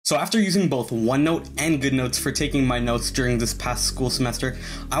So after using both OneNote and Goodnotes for taking my notes during this past school semester,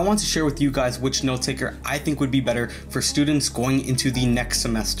 I want to share with you guys which note taker I think would be better for students going into the next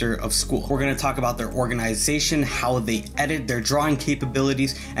semester of school. We're going to talk about their organization, how they edit, their drawing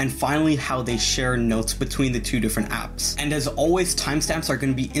capabilities, and finally how they share notes between the two different apps. And as always, timestamps are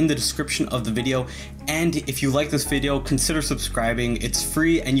going to be in the description of the video. And if you like this video, consider subscribing. It's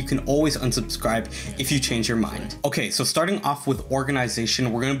free and you can always unsubscribe if you change your mind. Okay, so starting off with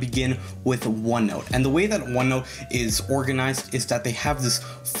organization, we're going to begin with OneNote. And the way that OneNote is organized is that they have this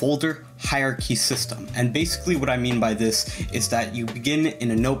folder hierarchy system. And basically what I mean by this is that you begin in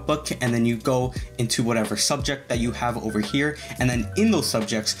a notebook and then you go into whatever subject that you have over here. And then in those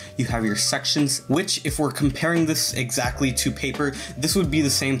subjects, you have your sections, which if we're comparing this exactly to paper, this would be the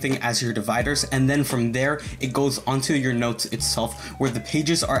same thing as your dividers. And then from there, it goes onto your notes itself, where the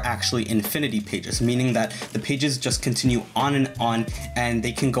pages are actually infinity pages, meaning that the pages just continue on and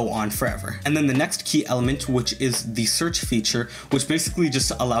they can go on forever. And then the next key element, which is the search feature, which basically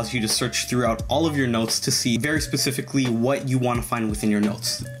just allows you to search throughout all of your notes to see very specifically what you want to find within your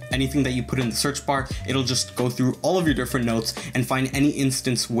notes. Anything that you put in the search bar, it'll just go through all of your different notes and find any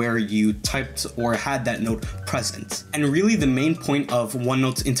instance where you typed or had that note present. And really the main point of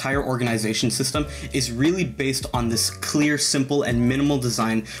OneNote's entire organization system is really based on this clear, simple, and minimal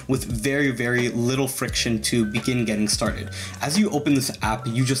design with very, very little friction to begin getting started. As you open this app,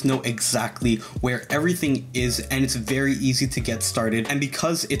 you just know exactly where everything is, and it's very easy to get started. And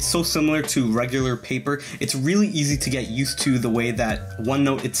because it's so similar to regular paper, it's really easy to get used to the way that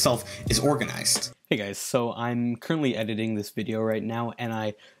OneNote itself is organized. Hey guys, so I'm currently editing this video right now, and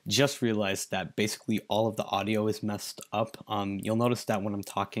I just realized that basically all of the audio is messed up. You'll notice that when I'm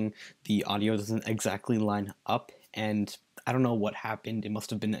talking, the audio doesn't exactly line up, and I don't know what happened. It must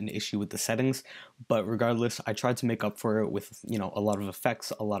have been an issue with the settings, but regardless, I tried to make up for it with, a lot of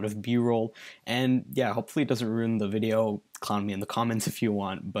effects, a lot of B-roll, and yeah, hopefully it doesn't ruin the video. Clown me in the comments if you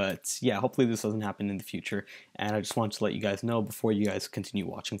want, but yeah, hopefully this doesn't happen in the future, and I just wanted to let you guys know before you guys continue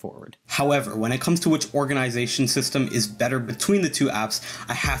watching forward. However, when it comes to which organization system is better between the two apps,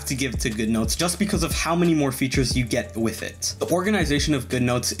 I have to give it to Goodnotes just because of how many more features you get with it. The organization of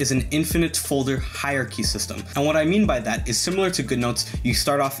Goodnotes is an infinite folder hierarchy system, and what I mean by that is similar to Goodnotes, you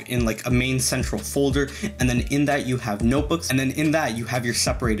start off in like a main central folder, and then in that you have notebooks, and then in that you have your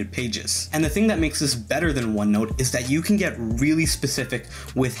separated pages. And the thing that makes this better than OneNote is that you can get really specific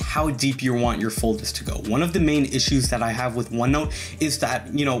with how deep you want your folders to go. One of the main issues that I have with OneNote is that,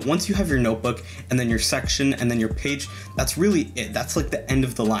 once you have your notebook and then your section and then your page, that's really it. That's like the end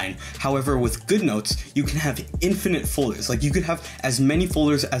of the line. However, with Goodnotes, you can have infinite folders. Like you could have as many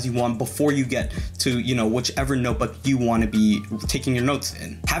folders as you want before you get to, whichever notebook you want to be taking your notes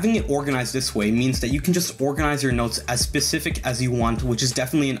in. Having it organized this way means that you can just organize your notes as specific as you want, which is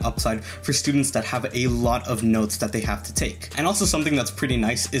definitely an upside for students that have a lot of notes that they have to take. And also something that's pretty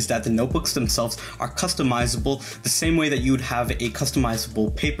nice is that the notebooks themselves are customizable the same way that you would have a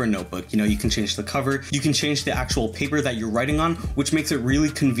customizable paper notebook. You can change the cover, you can change the actual paper that you're writing on, which makes it really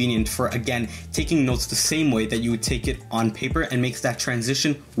convenient for, again, taking notes the same way that you would take it on paper and makes that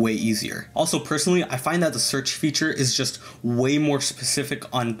transition way easier. Also, personally, I find that the search feature is just way more specific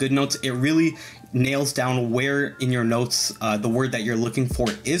on Goodnotes. It really nails down where in your notes the word that you're looking for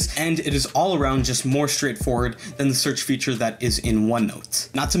is, and it is all around just more straightforward than the search feature that is in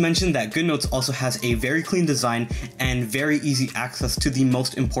OneNote. Not to mention that Goodnotes also has a very clean design and very easy access to the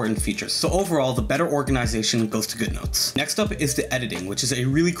most important features. So overall, the better organization goes to Goodnotes. Next up is the editing, which is a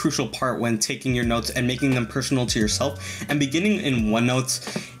really crucial part when taking your notes and making them personal to yourself. And beginning in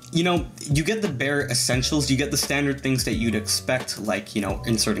OneNote, you get the bare essentials, you get the standard things that you'd expect, like,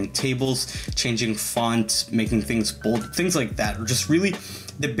 inserting tables, changing font, making things bold, things like that, or just really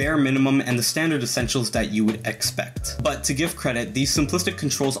the bare minimum and the standard essentials that you would expect. But to give credit, these simplistic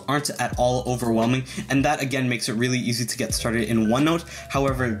controls aren't at all overwhelming, and that again makes it really easy to get started in OneNote.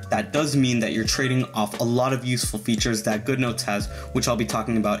 However, that does mean that you're trading off a lot of useful features that Goodnotes has, which I'll be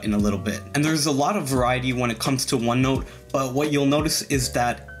talking about in a little bit. And there's a lot of variety when it comes to OneNote, but what you'll notice is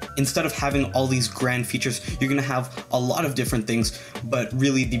that instead of having all these grand features, you're going to have a lot of different things, but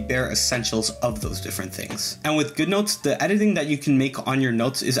really the bare essentials of those different things. And with Goodnotes, the editing that you can make on your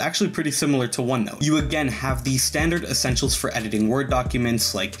notes is actually pretty similar to OneNote. You again have the standard essentials for editing Word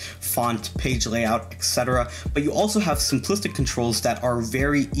documents like font, page layout, etc. But you also have simplistic controls that are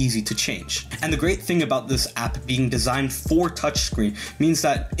very easy to change. And the great thing about this app being designed for touchscreen means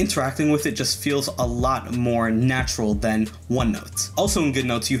that interacting with it just feels a lot more natural than OneNote. Also in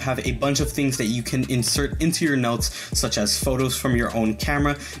Goodnotes, you have a bunch of things that you can insert into your notes, such as photos from your own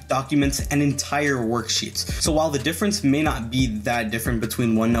camera, documents, and entire worksheets. So while the difference may not be that different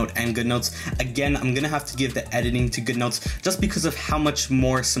between OneNote and Goodnotes. Again, I'm gonna have to give the editing to Goodnotes just because of how much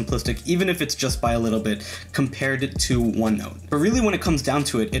more simplistic, even if it's just by a little bit, compared to OneNote. But really, when it comes down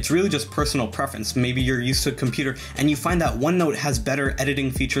to it, it's really just personal preference. Maybe you're used to a computer and you find that OneNote has better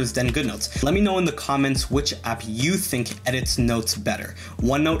editing features than Goodnotes. Let me know in the comments which app you think edits notes better,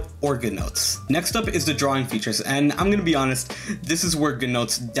 OneNote or Goodnotes. Next up is the drawing features, and I'm gonna be honest, this is where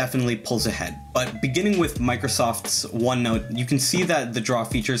Goodnotes definitely pulls ahead. But beginning with Microsoft's OneNote, you can see that the draw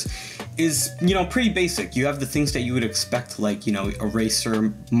features is, pretty basic. You have the things that you would expect, like,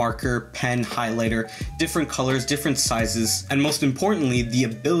 eraser, marker, pen, highlighter, different colors, different sizes, and most importantly, the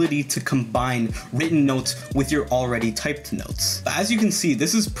ability to combine written notes with your already typed notes. But as you can see,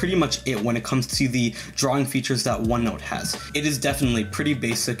 this is pretty much it when it comes to the drawing features that OneNote has. It is definitely pretty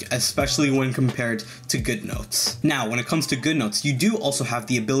basic, especially when compared to Goodnotes. Now, when it comes to Goodnotes, you do also have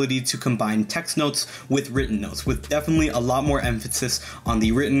the ability to combine text notes with written notes, with definitely a lot more emphasis on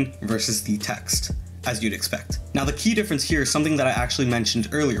the written versus the text, as you'd expect. Now, the key difference here is something that I actually mentioned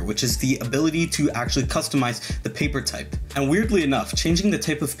earlier, which is the ability to actually customize the paper type. And weirdly enough, changing the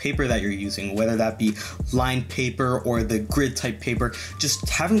type of paper that you're using, whether that be lined paper or the grid type paper, just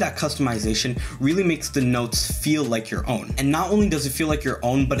having that customization really makes the notes feel like your own. And not only does it feel like your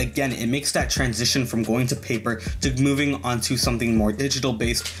own, but again, it makes that transition from going to paper to moving onto something more digital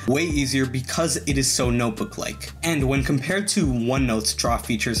based way easier because it is so notebook-like. And when compared to OneNote's draw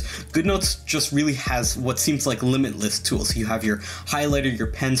features, Goodnotes just really has what seems like limitless tools. You have your highlighter, your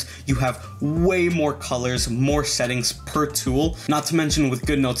pens, you have way more colors, more settings per tool. Not to mention with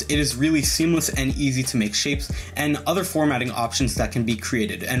Goodnotes, it is really seamless and easy to make shapes and other formatting options that can be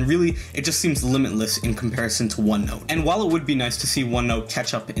created. And really, it just seems limitless in comparison to OneNote. And while it would be nice to see OneNote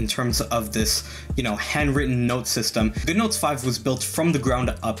catch up in terms of this, handwritten note system, Goodnotes 5 was built from the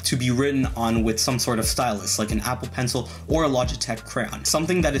ground up to be written on with some sort of stylus, like an Apple Pencil or a Logitech crayon,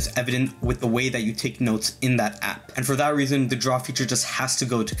 something that is evident with the way that you take notes in that app. And for that reason, the draw feature just has to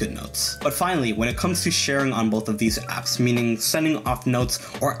go to Goodnotes. But finally, when it comes to sharing on both of these apps, meaning sending off notes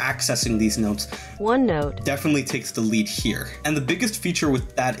or accessing these notes, OneNote definitely takes the lead here. And the biggest feature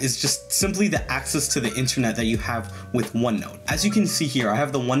with that is just simply the access to the internet that you have with OneNote. As you can see here, I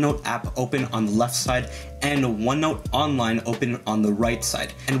have the OneNote app open on the left side and OneNote Online open on the right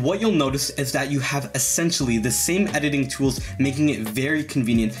side. And what you'll notice is that you have essentially the same editing tools, making it very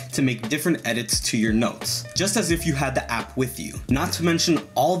convenient to make different edits to your notes, just as if you had the app with you. Not to mention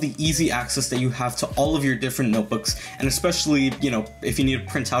all the easy access that you have to all of your different notebooks, and especially, if you need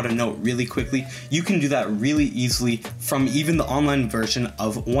to print out a note really quickly, you can do that really easily from even the online version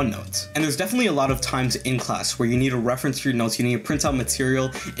of OneNote. And there's definitely a lot of times in class where you need to reference your notes, you need to print out material,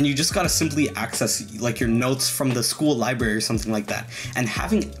 and you just gotta simply access like your notes from the school library or something like that. And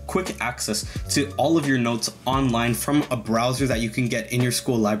having quick access to all of your notes online from a browser that you can get in your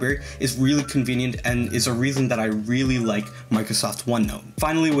school library is really convenient and is a reason that I really like Microsoft OneNote.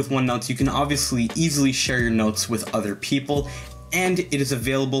 Finally, with OneNote, you can obviously easily share your notes with other people, and it is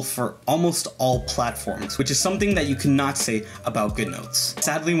available for almost all platforms, which is something that you cannot say about Goodnotes.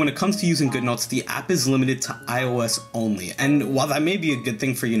 Sadly, when it comes to using Goodnotes, the app is limited to iOS only. And while that may be a good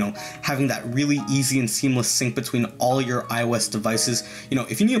thing for, having that really easy and seamless sync between all your iOS devices,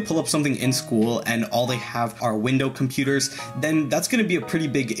 if you need to pull up something in school and all they have are window computers, then that's gonna be a pretty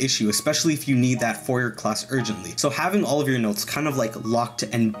big issue, especially if you need that for your class urgently. So having all of your notes kind of like locked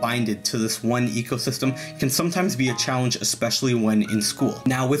and binded to this one ecosystem can sometimes be a challenge, especially when in school.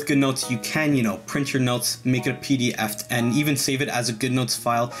 Now with Goodnotes, you can, print your notes, make it a PDF, and even save it as a Goodnotes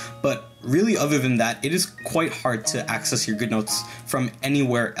file, but really, other than that, it is quite hard to access your Goodnotes from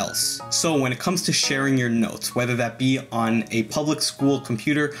anywhere else. So when it comes to sharing your notes, whether that be on a public school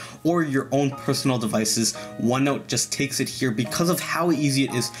computer or your own personal devices, OneNote just takes it here because of how easy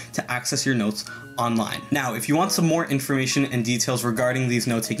it is to access your notes online. Now, if you want some more information and details regarding these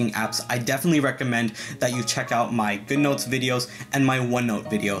note-taking apps, I definitely recommend that you check out my Goodnotes videos and my OneNote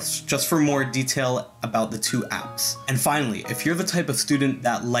videos, just for more detail about the two apps. And finally, if you're the type of student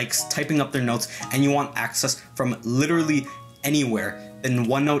that likes typing up their notes and you want access from literally anywhere, then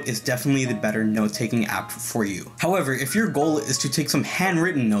OneNote is definitely the better note-taking app for you. However, if your goal is to take some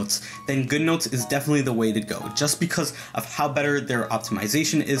handwritten notes, then Goodnotes is definitely the way to go, just because of how better their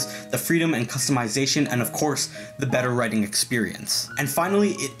optimization is, the freedom and customization, and of course, the better writing experience. And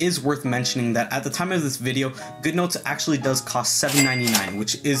finally, it is worth mentioning that at the time of this video, Goodnotes actually does cost $7.99,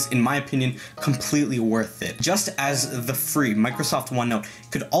 which is, in my opinion, completely worth it. Just as the free Microsoft OneNote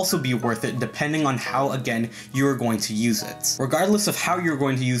could also be worth it depending on how, again, you are going to use it. Regardless of how how you're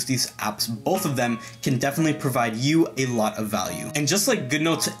going to use these apps. Both of them can definitely provide you a lot of value. And just like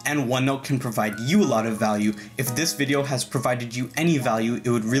Goodnotes and OneNote can provide you a lot of value, if this video has provided you any value, it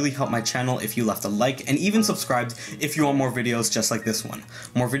would really help my channel if you left a like and even subscribed if you want more videos just like this one.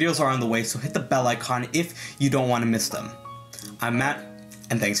 More videos are on the way, so hit the bell icon if you don't want to miss them. I'm Matt,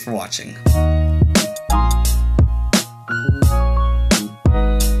 and thanks for watching.